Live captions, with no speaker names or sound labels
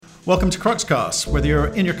Welcome to Cruxcast. Whether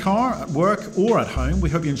you're in your car, at work, or at home,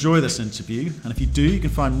 we hope you enjoy this interview. And if you do, you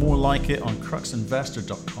can find more like it on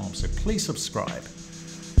cruxinvestor.com. So please subscribe.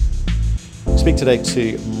 I speak today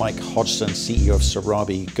to Mike Hodgson, CEO of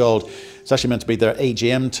Serabi Gold. It's actually meant to be their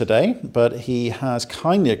AGM today, but he has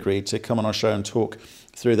kindly agreed to come on our show and talk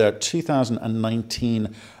through their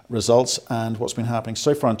 2019 results and what's been happening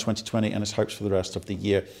so far in 2020 and his hopes for the rest of the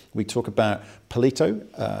year. We talk about Palito,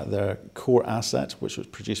 their core asset, which was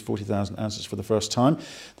produced 40,000 ounces for the first time,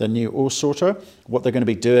 their new ore sorter, what they're going to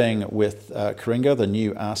be doing with Coringa, the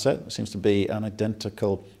new asset. It seems to be an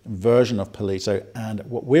identical version of Palito, and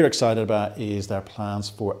what we're excited about is their plans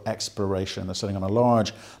for exploration. They're sitting on a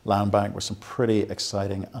large land bank with some pretty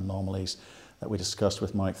exciting anomalies that we discussed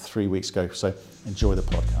with Mike 3 weeks ago, so enjoy the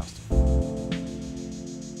podcast.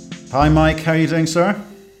 Hi Mike, how are you doing, sir?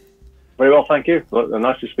 Very well, thank you.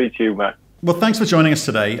 Nice to speak to you, Matt. Well, thanks for joining us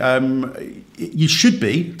today. You should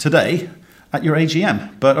be today at your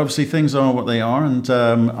AGM, but obviously things are what they are, and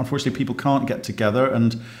unfortunately people can't get together,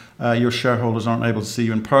 and your shareholders aren't able to see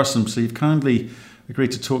you in person, so you've kindly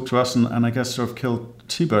agreed to talk to us and I guess sort of kill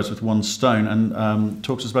two birds with one stone and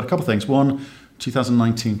talk to us about a couple of things. One,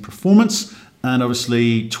 2019 performance, and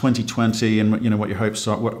obviously 2020 and what your hopes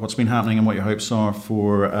are, what's been happening and what your hopes are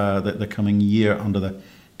for the coming year under the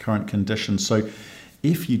current conditions. So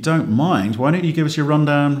if you don't mind, why don't you give us your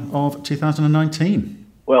rundown of 2019?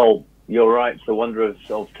 Well, you're right. It's the wonder of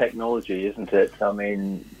technology, isn't it? I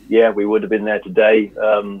mean, yeah, we would have been there today.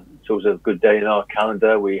 It's always a good day in our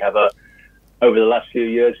calendar. We have over the last few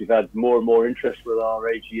years, we've had more and more interest with our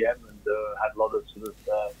AGM and had a lot of sort of,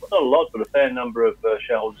 not a lot, but a fair number of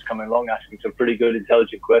shareholders coming along asking some pretty good,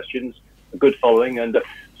 intelligent questions, a good following. And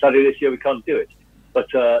sadly this year we can't do it. But,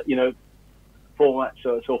 formats,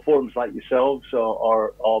 so forums like yourselves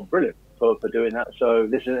are brilliant for doing that. So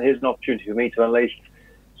here's an opportunity for me to at least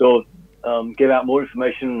sort of give out more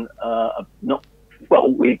information.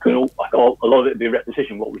 We can a lot of it would be a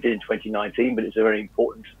repetition of what we did in 2019, but it's a very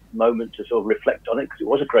important moment to sort of reflect on it because it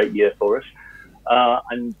was a great year for us.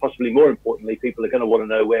 And possibly more importantly, people are going to want to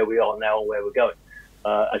know where we are now and where we're going,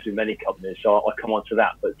 as with many companies. So I'll come on to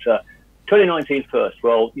that. But 2019 first.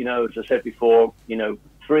 Well, as I said before,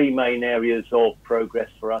 three main areas of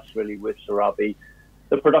progress for us really with Serabi.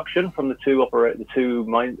 The production from the two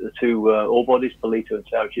ore bodies, Palito and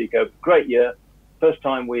Sao Chico. Great year. First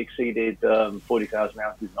time we exceeded 40,000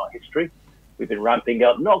 ounces in our history. We've been ramping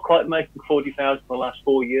up, not quite making 40,000 for the last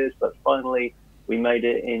 4 years, but finally we made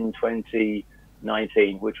it in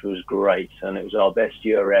 2019, which was great. And it was our best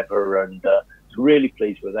year ever. And was really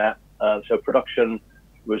pleased with that. So production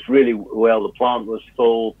was really well. The plant was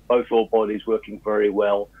full, both ore bodies working very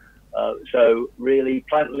well. So really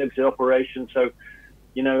plant limited operation. So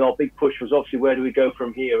our big push was obviously where do we go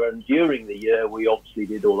from here? And during the year, we obviously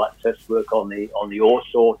did all that test work on the ore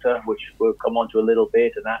sorter, which we'll come on to a little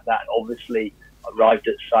bit. And that obviously arrived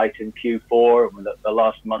at site in Q4. And the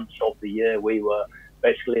last months of the year, we were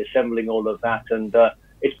basically assembling all of that. And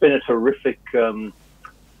it's been a terrific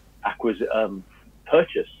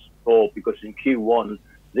purchase because in Q1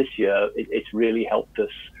 this year, it's really helped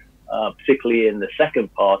us. Particularly in the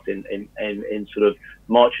second part in sort of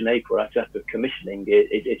March and April after commissioning,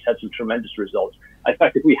 it's had some tremendous results. In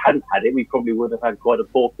fact, if we hadn't had it, we probably would have had quite a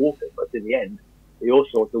poor quarter. But in the end, the ore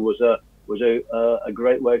sorter was a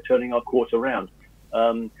great way of turning our quarter around.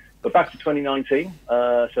 But back to 2019.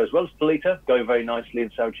 So as well as Palito, going very nicely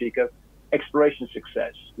in Sao Chico, exploration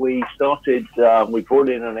success. We started. We brought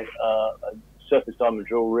in a surface diamond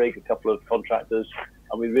drill rig, a couple of contractors.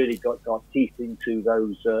 And we really got our teeth into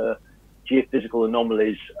those geophysical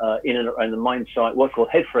anomalies in and around the mine site, what's called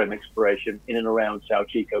headframe exploration in and around Sao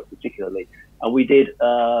Chico particularly. And we did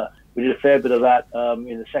a fair bit of that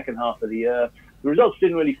in the second half of the year. The results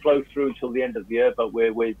didn't really flow through until the end of the year, but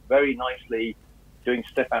we're very nicely doing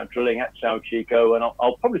step-out drilling at Sao Chico. And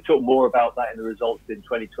I'll probably talk more about that in the results in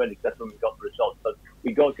 2020, because that's when we got the results. But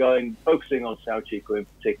we got going, focusing on Sao Chico in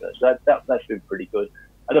particular. So that's been pretty good.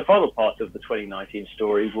 And the final part of the 2019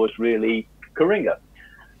 story was really Coringa,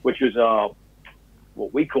 which was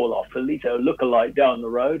what we call our Palito lookalike down the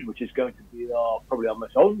road, which is going to be probably our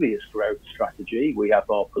most obvious growth strategy. We have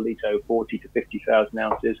our Palito 40 to 50,000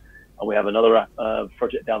 ounces, and we have another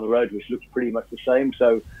project down the road which looks pretty much the same.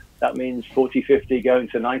 So that means 40, 50 going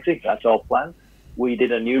to 90. That's our plan. We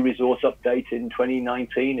did a new resource update in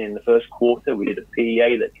 2019 in the first quarter. We did a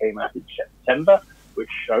PEA that came out in September, which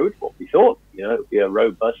showed what we thought. It would be a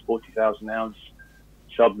robust 40,000 ounce,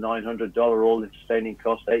 sub $900 all-in sustaining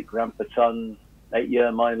cost, 8 gram per ton,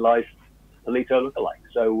 8-year mine life, Palito lookalike.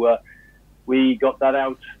 So we got that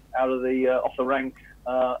out of the off the rank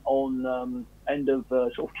on end of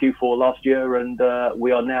sort of Q4 last year, and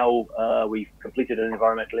we are now we've completed an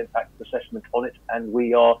environmental impact assessment on it, and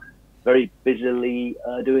we are very busily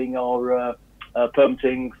doing our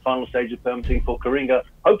permitting, final stage of permitting for Coringa,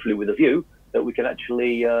 hopefully with a view that we can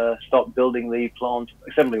actually start building the plant,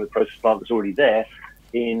 assembling the process plant that's already there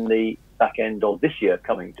in the back end of this year,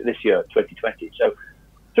 coming to this year, 2020. So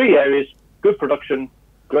 3 areas: good production,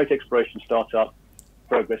 great exploration startup,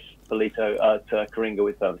 progress for Lito at Coringa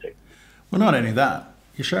with permitting. Well, not only that,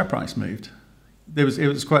 your share price moved. It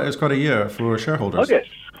was quite a year for shareholders. Oh yes,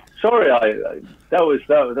 sorry,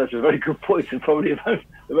 that's a very good point, and probably the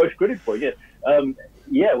most critical point.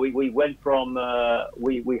 Yeah, we went from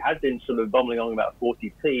we had been sort of bumbling along about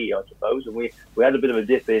 40p, I suppose, and we had a bit of a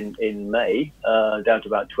dip in May down to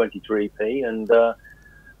about 23p, and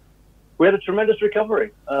we had a tremendous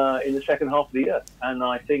recovery in the second half of the year. And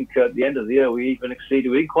I think at the end of the year we even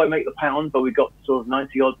exceeded. We didn't quite make the pound, but we got sort of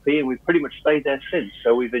 90 odd p, and we've pretty much stayed there since.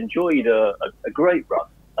 So we've enjoyed a great run.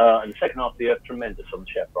 And the second half of the year, tremendous on the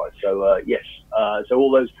share price. So yes, so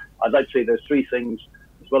all those, I'd like to say those 3 things,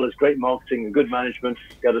 as well as great marketing and good management,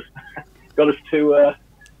 got us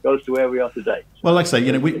to where we are today. Well, like I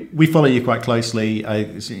say, we follow you quite closely.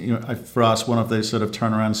 For us, one of those sort of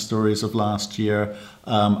turnaround stories of last year,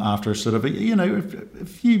 after sort of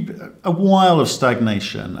a while of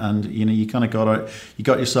stagnation, and you kind of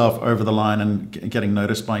got yourself over the line and getting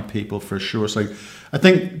noticed by people for sure. So I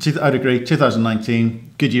think I'd agree.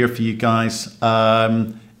 2019, good year for you guys.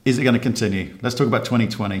 Is it going to continue? Let's talk about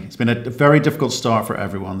 2020. It's been a very difficult start for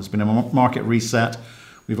everyone. There's been a market reset.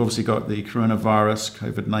 We've obviously got the coronavirus,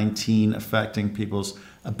 COVID-19, affecting people's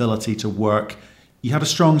ability to work. You had a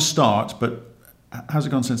strong start, but how's it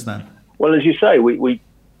gone since then? Well, as you say, we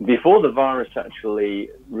before the virus actually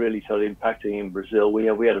really started impacting in Brazil, we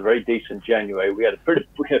had a very decent January. We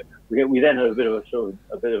then had a bit of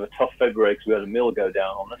a tough February because we had a mill go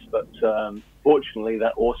down on us. But fortunately,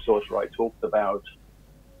 that ore source I talked about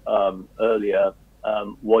earlier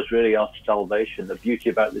was really our salvation. The beauty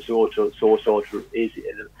about this ore source is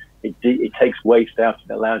it takes waste out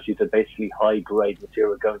and allows you to basically high grade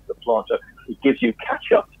material going to the plant. So it gives you a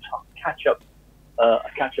catch up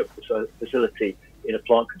facility in a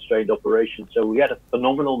plant constrained operation. So we had a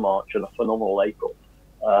phenomenal March and a phenomenal April,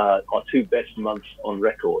 our 2 best months on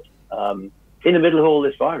record. In the middle of all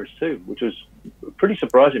this virus too, which was pretty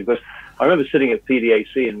surprising, because I remember sitting at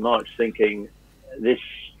PDAC in March thinking,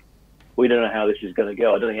 we don't know how this is going to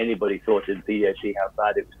go. I don't think anybody thought in PDAC how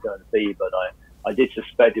bad it was going to be, but I did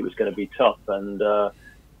suspect it was going to be tough. And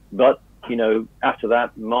but after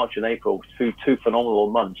that, March and April, two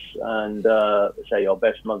phenomenal months, and say our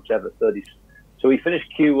best months ever, 30. So we finished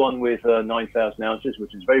Q1 with 9,000 ounces,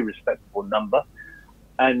 which is a very respectable number,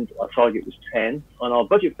 and our target was 10. And our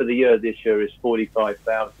budget for the year this year is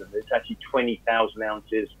 45,000. It's actually 20,000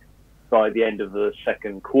 ounces by the end of the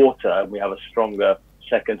second quarter, and we have a stronger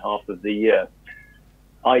second half of the year.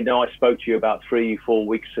 I know I spoke to you about 3-4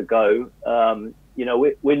 weeks ago.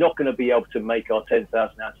 We're not going to be able to make our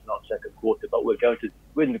 10,000 ounces in our second quarter, but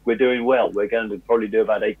we're doing well. We're going to probably do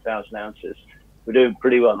about 8,000 ounces. We're doing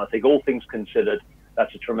pretty well, and I think all things considered,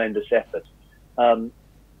 that's a tremendous effort. The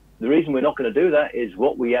reason we're not going to do that is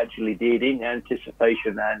what we actually did in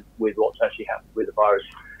anticipation and with what's actually happened with the virus.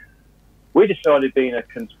 We decided being a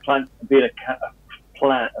camp.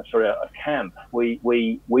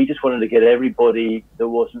 We just wanted to get everybody that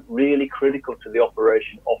wasn't really critical to the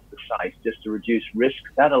operation off the site, just to reduce risk.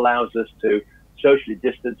 That allows us to socially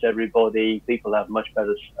distance everybody. People have much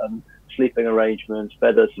better sleeping arrangements,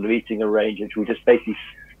 better sort of eating arrangements. We just basically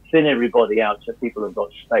thin everybody out so people have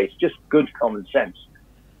got space. Just good common sense.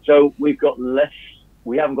 So we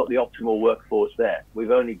haven't got the optimal workforce there. We've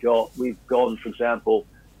gone, for example,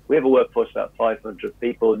 we have a workforce of about 500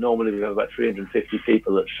 people. Normally we have about 350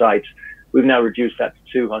 people at site. We've now reduced that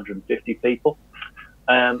to 250 people.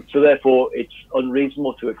 So therefore, it's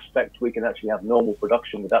unreasonable to expect we can actually have normal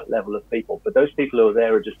production with that level of people. But those people who are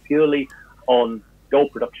there are just purely on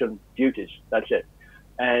gold production duties. That's it.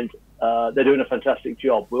 And they're doing a fantastic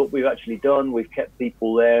job. What we've actually done, we've kept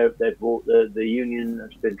people there. They've brought the union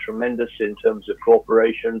has been tremendous in terms of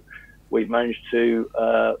cooperation. We've managed to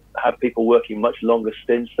have people working much longer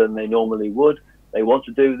stints than they normally would. They want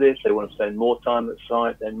to do this. They want to spend more time at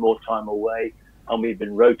site, then more time away. And we've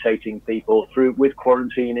been rotating people through with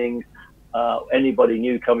quarantining. Anybody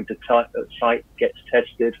new coming to site gets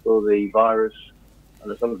tested for the virus.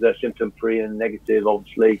 And as long as they're symptom-free and negative,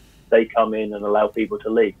 obviously, they come in and allow people to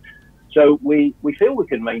leave. So we feel we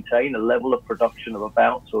can maintain a level of production of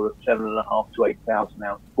about sort of 7,500 to 8,000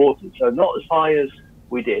 ounces quarterly. So not as high as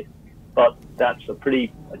we did, but that's a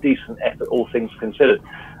decent effort, all things considered.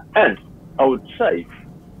 And I would say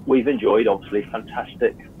we've enjoyed obviously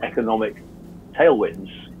fantastic economic tailwinds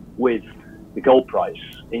with the gold price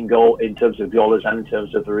in terms of dollars and in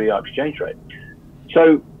terms of the real exchange rate.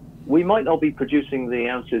 So we might not be producing the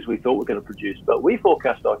ounces we thought we were going to produce, but we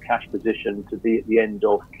forecast our cash position to be at the end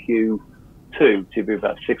of Q2 to be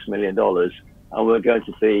about $6 million, and we're going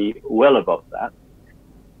to be well above that.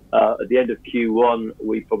 At the end of Q1,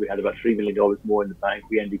 we probably had about $3 million more in the bank.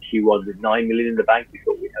 We ended Q1 with $9 million in the bank. We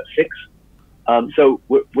thought we'd have $6. So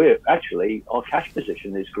we're actually, our cash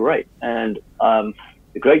position is great. And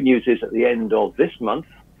the great news is at the end of this month,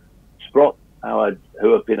 Sprott,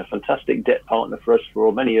 who have been a fantastic debt partner for us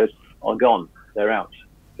for many years, are gone. They're out,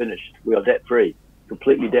 finished. We are debt-free,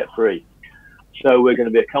 completely debt-free. So we're going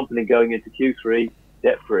to be a company going into Q3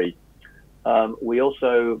 debt-free. We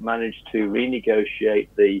also managed to renegotiate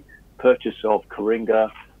the purchase of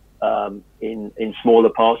Coringa in smaller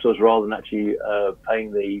parcels rather than actually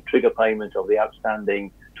paying the trigger payment of the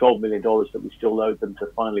outstanding $12 million that we still owed them to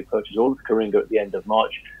finally purchase all of Coringa at the end of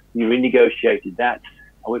March. We renegotiated that,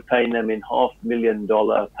 and we're paying them in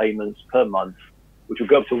 $500,000 payments per month, which will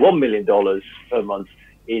go up to $1 million per month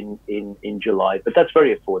in July. But that's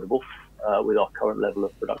very affordable with our current level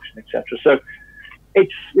of production, etc. So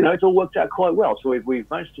it's all worked out quite well. So we've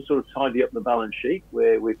managed to sort of tidy up the balance sheet,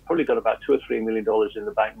 where we've probably got about $2 or $3 million in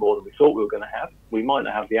the bank more than we thought we were going to have. We might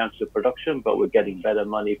not have the ounces of production, but we're getting better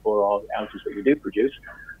money for our ounces that we do produce.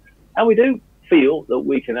 And we do feel that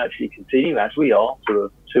we can actually continue as we are, sort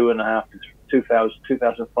of 2.5 to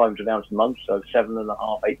 2,500 ounce months, so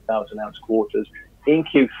 7.5, 8,000 ounce quarters in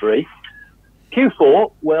Q3.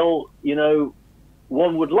 Q4, well,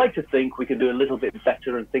 one would like to think we can do a little bit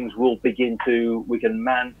better and things will we can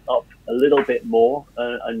man up a little bit more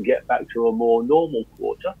and get back to a more normal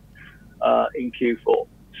quarter in Q4.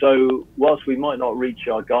 So whilst we might not reach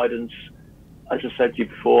our guidance, as I said to you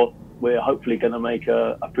before, we're hopefully going to make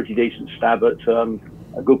a pretty decent stab at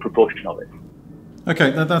a good proportion of it.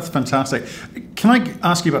 Okay, that's fantastic. Can I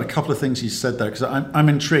ask you about a couple of things you said there? Because I'm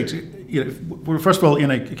intrigued. Well, first of all,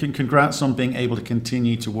 congrats on being able to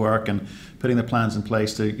continue to work and putting the plans in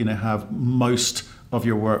place to, have most of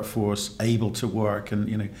your workforce able to work. And,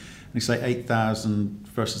 you say 8,000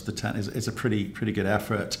 versus the 10 is a pretty good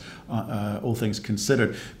effort, all things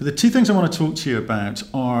considered. But the two things I want to talk to you about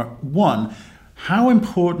are, one, how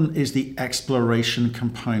important is the exploration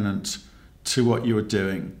component to what you're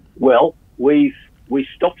doing? Well, we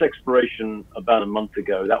stopped exploration about a month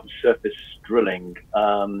ago. That was surface drilling,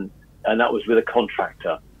 and that was with a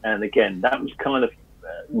contractor. And again, that was kind of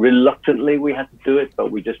reluctantly we had to do it,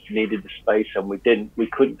 but we just needed the space, and we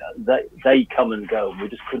couldn't. They come and go, and we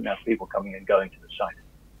just couldn't have people coming and going to the site.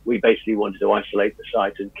 We basically wanted to isolate the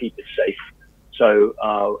site and keep it safe. So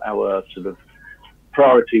our sort of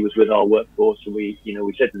priority was with our workforce, and we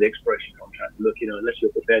said to the exploration contractor, look, unless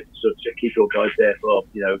you're prepared to sort of keep your guys there for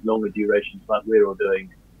longer durations like we're all doing,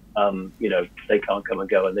 they can't come and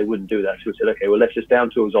go, and they wouldn't do that. So we said, okay, well, let's just down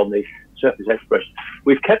tools on the surface exploration.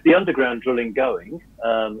 We've kept the underground drilling going.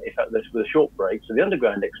 In fact, with a short break, so the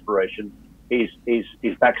underground exploration is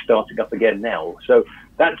back starting up again now. So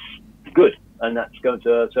that's good, and that's going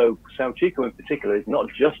to. So Sao Chico in particular is not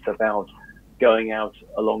just about going out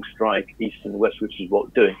along strike, east and west, which is what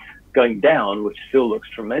we're doing. Going down, which still looks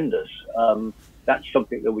tremendous, that's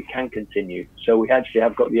something that we can continue. So we actually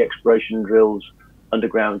have got the exploration drills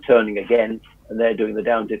underground turning again, and they're doing the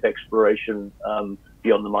down dip exploration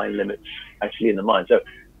beyond the mine limits, actually in the mine. So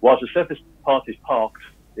whilst the surface part is parked,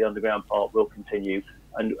 the underground part will continue.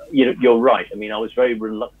 And you're right. I mean, I was very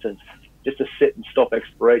reluctant just to sit and stop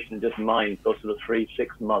exploration and just mine for sort of 3-6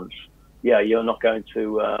 months. Yeah, you're not going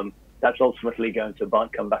to. That's ultimately going to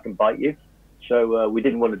come back and bite you. So we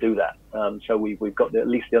didn't want to do that. So we've got at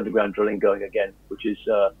least the underground drilling going again, which is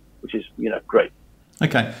great.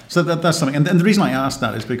 Okay, so that's something. And the reason I asked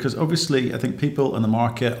that is because obviously I think people in the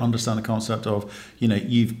market understand the concept of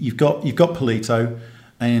you've got Palito,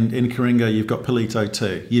 and in Coringa you've got Palito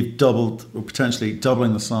too. You've doubled or potentially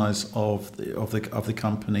doubling the size of the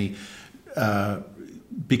company.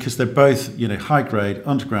 Because they're both, high grade,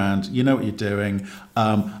 underground, you know what you're doing.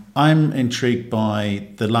 I'm intrigued by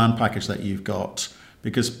the land package that you've got,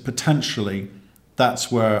 because potentially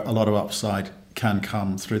that's where a lot of upside can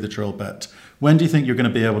come through the drill bit. When do you think you're going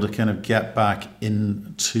to be able to kind of get back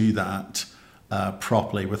into that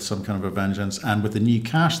properly with some kind of a vengeance? And with the new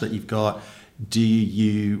cash that you've got, do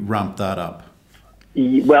you ramp that up?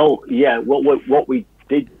 Well, yeah, what we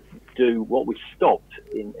did do, what we stopped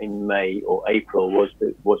in May or April was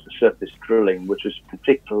the surface drilling, which was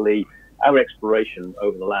particularly our exploration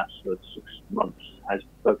over the last 6 months has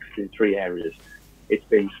focused in 3 areas. It's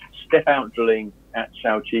been step out drilling at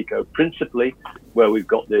Sao Chico, principally where we've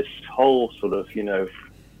got this whole sort of,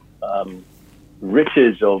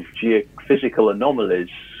 riches of geophysical anomalies,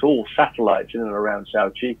 all satellites in and around Sao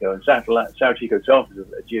Chico. And Sao Chico itself is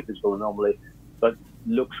a geophysical anomaly, but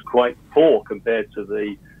looks quite poor compared to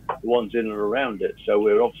the ones in and around it. So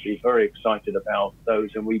we're obviously very excited about those.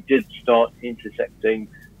 And we did start intersecting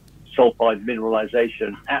sulfide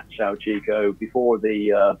mineralization at Sao Chico before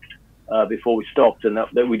we stopped, and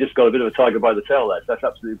that we just got a bit of a tiger by the tail there. So that's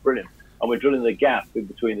absolutely brilliant. And we're drilling the gap in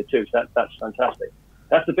between the two. So that's fantastic.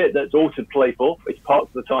 That's the bit that's all to play for. It's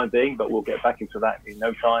parked for the time being, but we'll get back into that in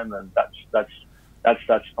no time, and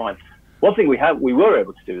that's fine. One thing we were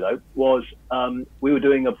able to do though was we were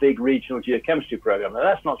doing a big regional geochemistry program. Now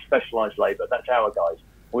that's not specialized labor; that's our guys.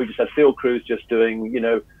 We just had field crews just doing,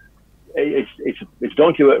 it's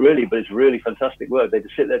donkey work really, but it's really fantastic work. They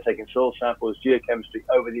just sit there taking soil samples, geochemistry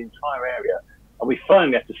over the entire area, and we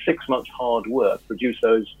finally, after 6 months hard work, produced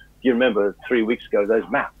those. Do you remember 3 weeks ago those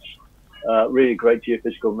maps? Really great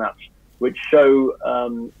geophysical maps, which show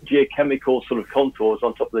geochemical sort of contours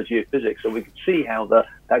on top of the geophysics. So we can see how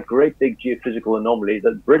that great big geophysical anomaly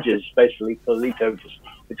that bridges basically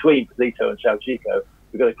between Palito and Sao Chico.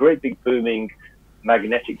 We've got a great big booming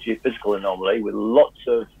magnetic geophysical anomaly with lots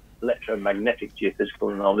of electromagnetic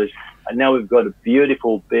geophysical anomalies. And now we've got a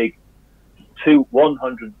beautiful big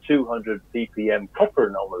 100, 200 ppm copper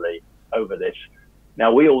anomaly over this.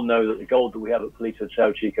 Now, we all know that the gold that we have at Palito and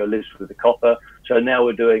Sao Chico lives with the copper. So now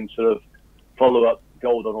we're doing sort of follow-up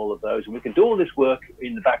gold on all of those. And we can do all this work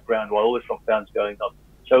in the background while all this lockdown's going on.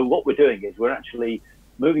 So what we're doing is we're actually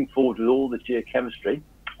moving forward with all the geochemistry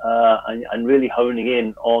and really honing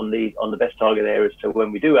in on the best target areas. So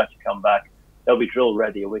when we do have to come back, they'll be drill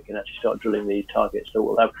ready, and we can actually start drilling these targets. So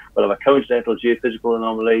we'll have a coincidental geophysical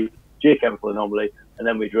anomaly, geochemical anomaly, and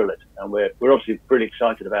then we drill it. And we're obviously pretty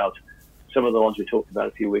excited about some of the ones we talked about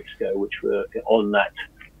a few weeks ago, which were on that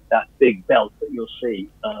big belt that you'll see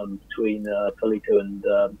between Palito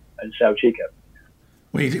and Sao Chico.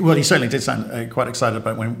 Well, you certainly did sound quite excited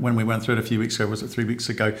about when we went through it a few weeks ago. Was it 3 weeks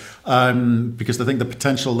ago? Because I think the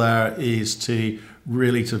potential there is to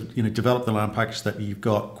really develop the land package that you've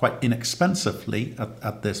got quite inexpensively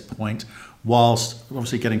at this point, whilst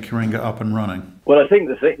obviously getting Coringa up and running. Well, I think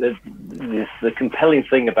the compelling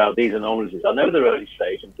thing about these anomalies is I know they're early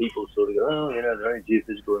stage and people sort of go, they're only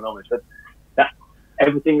geophysical anomalies, but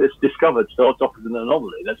everything that's discovered starts off as an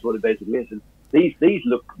anomaly. That's what it basically is. And these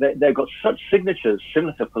look, they've got such signatures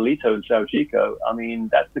similar to Palito and Sao Chico. I mean,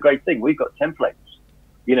 that's the great thing. We've got templates.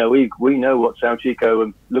 We know what Sao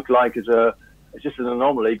Chico looked like as just an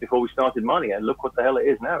anomaly before we started mining it. And look what the hell it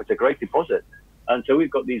is now. It's a great deposit. And so we've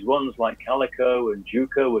got these ones like Calico and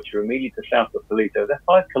Juca, which are immediately to south of Palito. They're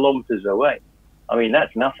 5 kilometers away. I mean,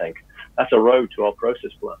 that's nothing. That's a road to our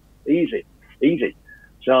process plant. Easy.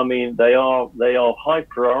 So, I mean, they are high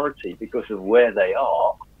priority because of where they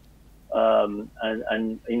are.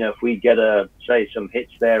 And if we get some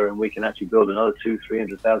hits there and we can actually build another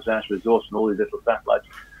 200,000-300,000 ounce resource and all these little satellites,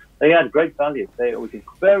 they add great value. We can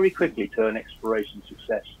very quickly turn exploration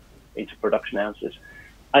success into production ounces.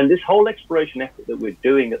 And this whole exploration effort that we're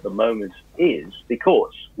doing at the moment is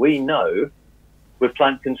because we know we're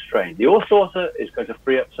plant constrained. The ore sorter is going to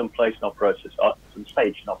free up some space in our process plant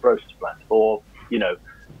for,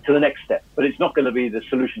 to the next step. But it's not going to be the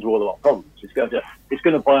solution to all of our problems. It's going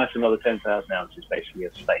to buy us another 10,000 ounces basically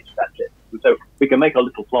of space. That's it. So we can make our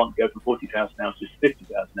little plant go from 40,000 ounces to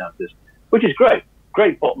 50,000 ounces, which is great.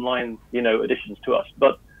 Great bottom line, additions to us.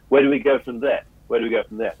 But where do we go from there?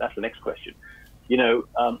 That's the next question.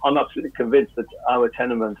 I'm absolutely convinced that our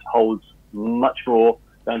tenement holds much more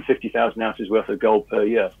than 50,000 ounces worth of gold per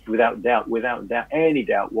year, without doubt, any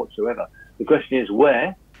doubt whatsoever. The question is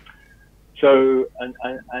where. So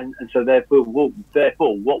so therefore,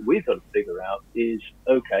 what we've got to figure out is,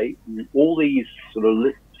 okay, all these sort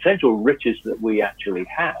of central riches that we actually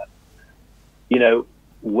have,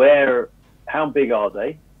 how big are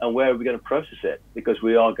they, and where are we going to process it? Because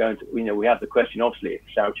we are going to, we have the question, obviously, if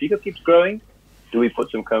Sao Chico keeps growing, do we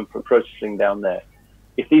put some processing down there?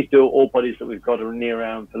 If these dual ore bodies that we've got near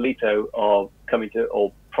around Palito are coming to,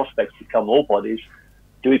 or prospects become ore bodies,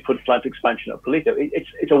 do we put plant expansion at Palito?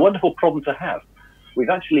 It's a wonderful problem to have. We've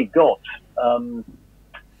actually got,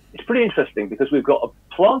 it's pretty interesting because we've got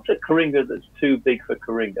a plant at Coringa that's too big for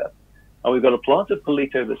Coringa, and we've got a plant at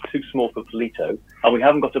Palito that's too small for Palito, and we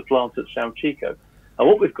haven't got a plant at Sao Chico. And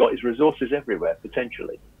what we've got is resources everywhere,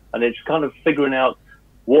 potentially. And it's kind of figuring out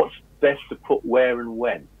what's best to put where and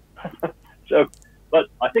when. But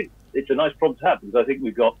I think it's a nice problem to have because I think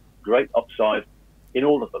we've got great upside in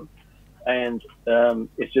all of them. And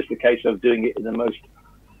it's just a case of doing it in the most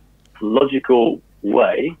logical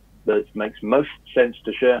way that makes most sense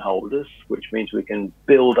to shareholders, which means we can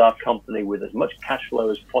build our company with as much cash flow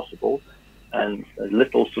as possible and as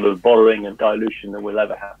little sort of borrowing and dilution that we'll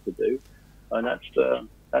ever have to do. And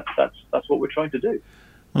that's what we're trying to do.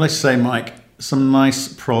 Well, let's say, Mike, some nice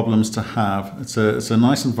problems to have. It's a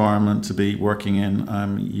nice environment to be working in.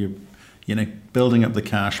 You know, building up the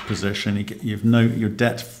cash position. You're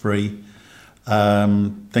debt free.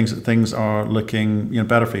 Things are looking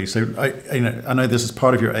better for you. So I know this is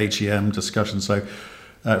part of your AGM discussion. So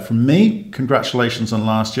for me, congratulations on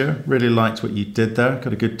last year. Really liked what you did there.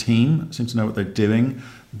 Got a good team. Seem to know what they're doing.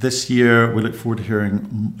 This year we look forward to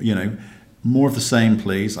hearing more of the same,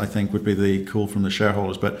 please. I think would be the call from the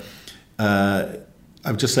shareholders. But I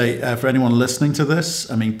would just say for anyone listening to this,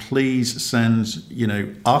 I mean, please send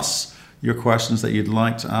us your questions that you'd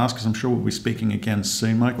like to ask, because I'm sure we'll be speaking again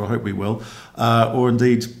soon, Mike. Well, I hope we will. Or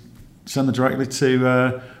indeed, send them directly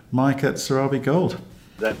to Mike at Serabi Gold.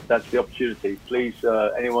 That's the opportunity. Please,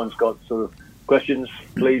 anyone's got sort of questions,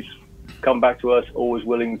 please come back to us. Always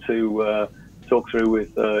willing to talk through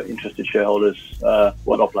with interested shareholders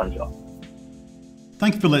what our plans are.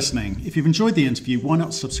 Thank you for listening. If you've enjoyed the interview, why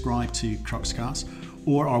not subscribe to Cruxcast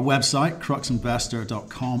or our website,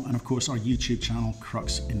 cruxinvestor.com, and of course our YouTube channel,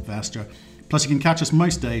 Crux Investor. Plus you can catch us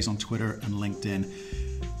most days on Twitter and LinkedIn.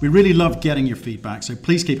 We really love getting your feedback, so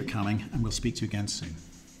please keep it coming, and we'll speak to you again soon.